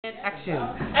And action.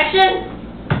 Action!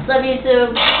 Love you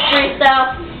too.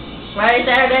 Freestyle. Friday,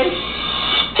 Saturday.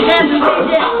 Never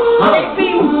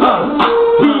baby.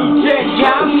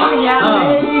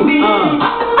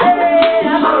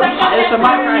 It's a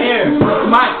mic right here.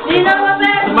 Mic. Do you know what,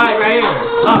 babe? The mic right here.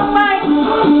 Mic.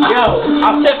 Yo,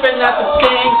 I'm tipping at the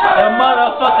king, the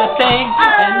motherfucker thing,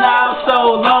 and now I'm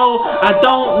so low, I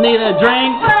don't need a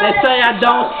drink. They say I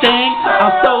don't sing,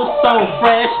 I'm so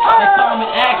fresh. They call me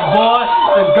Axe Boy.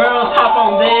 The girls hop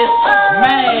on this.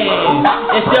 Man,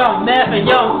 it's young neph and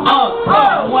young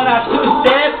When I two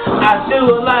step, I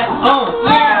do it like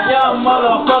young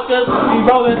motherfuckers, we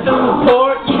rolling through the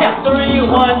port. At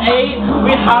 318,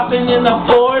 we hopping in the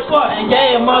Porsche. And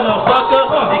yeah,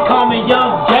 motherfucker, they call me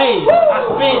Young Jay. I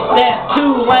spit that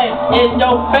 2-lane in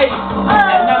your face,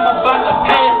 and I'm about to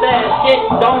pass that shit,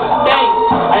 don't stink.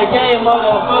 And yeah,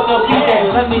 motherfucker,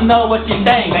 PJ, let me know what you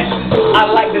think. I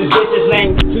like this bitch's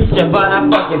name Keisha, but I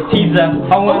fucking tease her.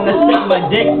 I wanna stick my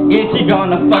dick and she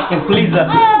gonna fucking please her.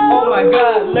 Oh my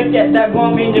god, look at that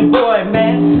one mean your boy,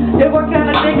 man. Hey, what kind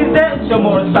of dick is that? Show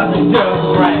more stuff than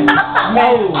girls, right?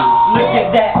 Man, look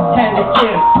at that candy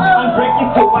skin. I'm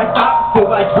drinking till I stop,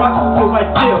 till I drop, till I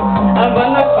chill. I'm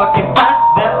gonna fucking pass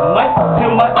that mic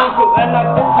to my uncle, and I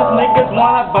bet these niggas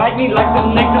wanna bite me like the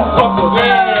niggas fucker.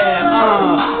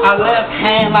 I left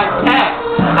hand like tack.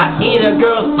 I eat a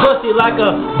girl's pussy like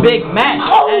a Big Mac.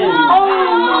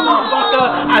 Motherfucker,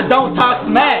 I don't talk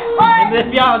smack. And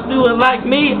if y'all do it like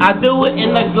me, I do it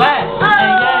in the glass. And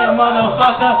yeah,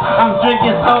 motherfucker, I'm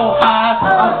drinking so high,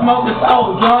 I'm smoking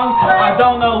so drunk, I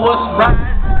don't know what's right.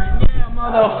 And yeah,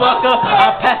 motherfucker,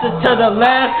 I pass it to the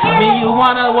left. Me, you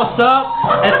wanna what's up?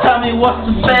 And tell me what's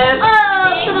the best.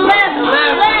 To the left.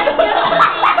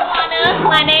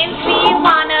 My name's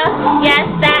Wanna. Yes,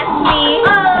 that's me.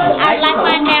 I like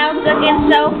my nails looking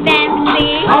so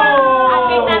fancy. I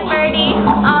think that birdie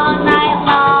all night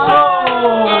long.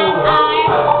 And I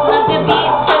love the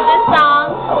beat to the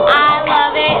song. I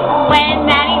love it when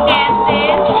Maddie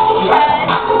dances,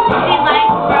 because she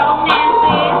likes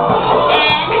romances.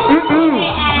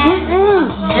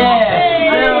 Yeah,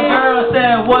 little girl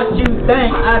said, what you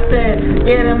think? I said,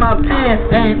 get in my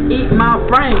pants and eat my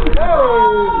frame.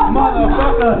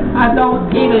 Motherfucker, I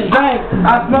don't even drink.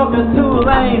 I smoke a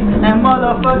 2-lane and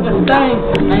motherfucker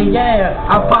stink. And yeah,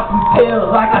 I poppin'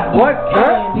 pills like I eat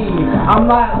candy.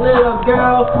 I'm like, little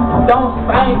girl, don't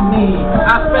spank me.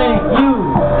 I spank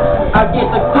you. I get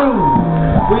the crew.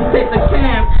 We take the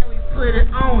cam and we put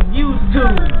it on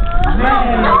YouTube. Man,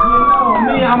 you know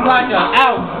me, I'm like a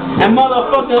out. And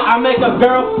motherfucker, I make a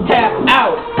girl tap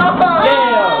out.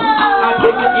 Yeah. I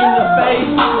kick it in the face,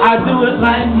 I do it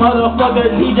like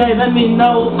motherfucker DJ, let me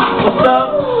know what's up.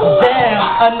 Damn,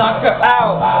 I knock her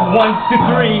out 1, 2,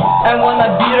 3, and when I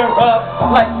beat her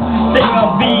up like sing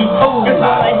a beat. Cause when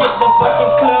I hit the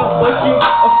fucking club, where she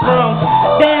from?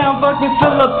 Damn, fucking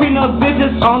Filipino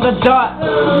bitches on the dot.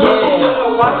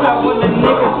 Yeah, watch out when the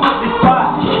niggas hit the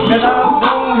spot. Cause I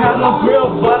don't have no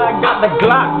grill, but I got the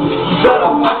Glock. You better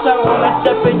watch out when I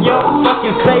step in your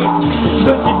fucking face.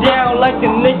 Put you down like the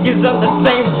niggas of the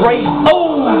same race.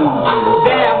 Oh,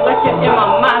 damn, look it in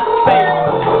my MySpace.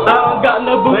 I don't got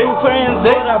no blue friends,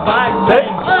 but I buy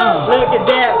things. Look at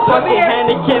that fucking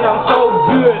Heineken, I'm so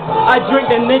good. I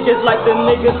drink the niggas like the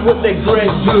niggas with the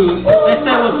great good. They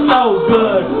say it's so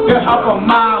good, girl, hop from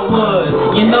my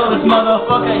wood. You know this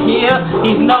motherfucker here,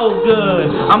 he's no good.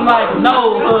 I'm like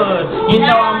no hood, you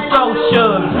know I'm so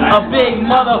shook. A big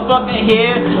motherfucker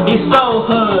here, he's so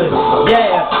hood.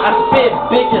 Yeah, I spit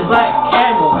bitches like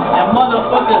camel. And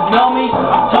motherfuckers know me,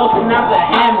 I'm toasting out the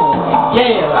hammer.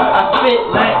 Yeah, I spit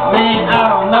like, man, I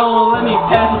don't know. Let me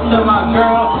pass it to my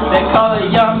girl. They call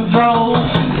it Young Bro.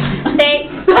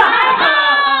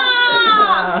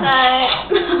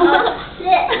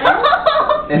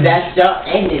 And that's your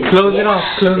ending. Close it off.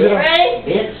 Close it off. Ready?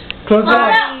 Bitch. Close it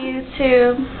off.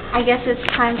 YouTube. I guess it's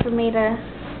time for me to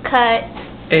cut.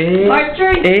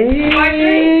 Archery.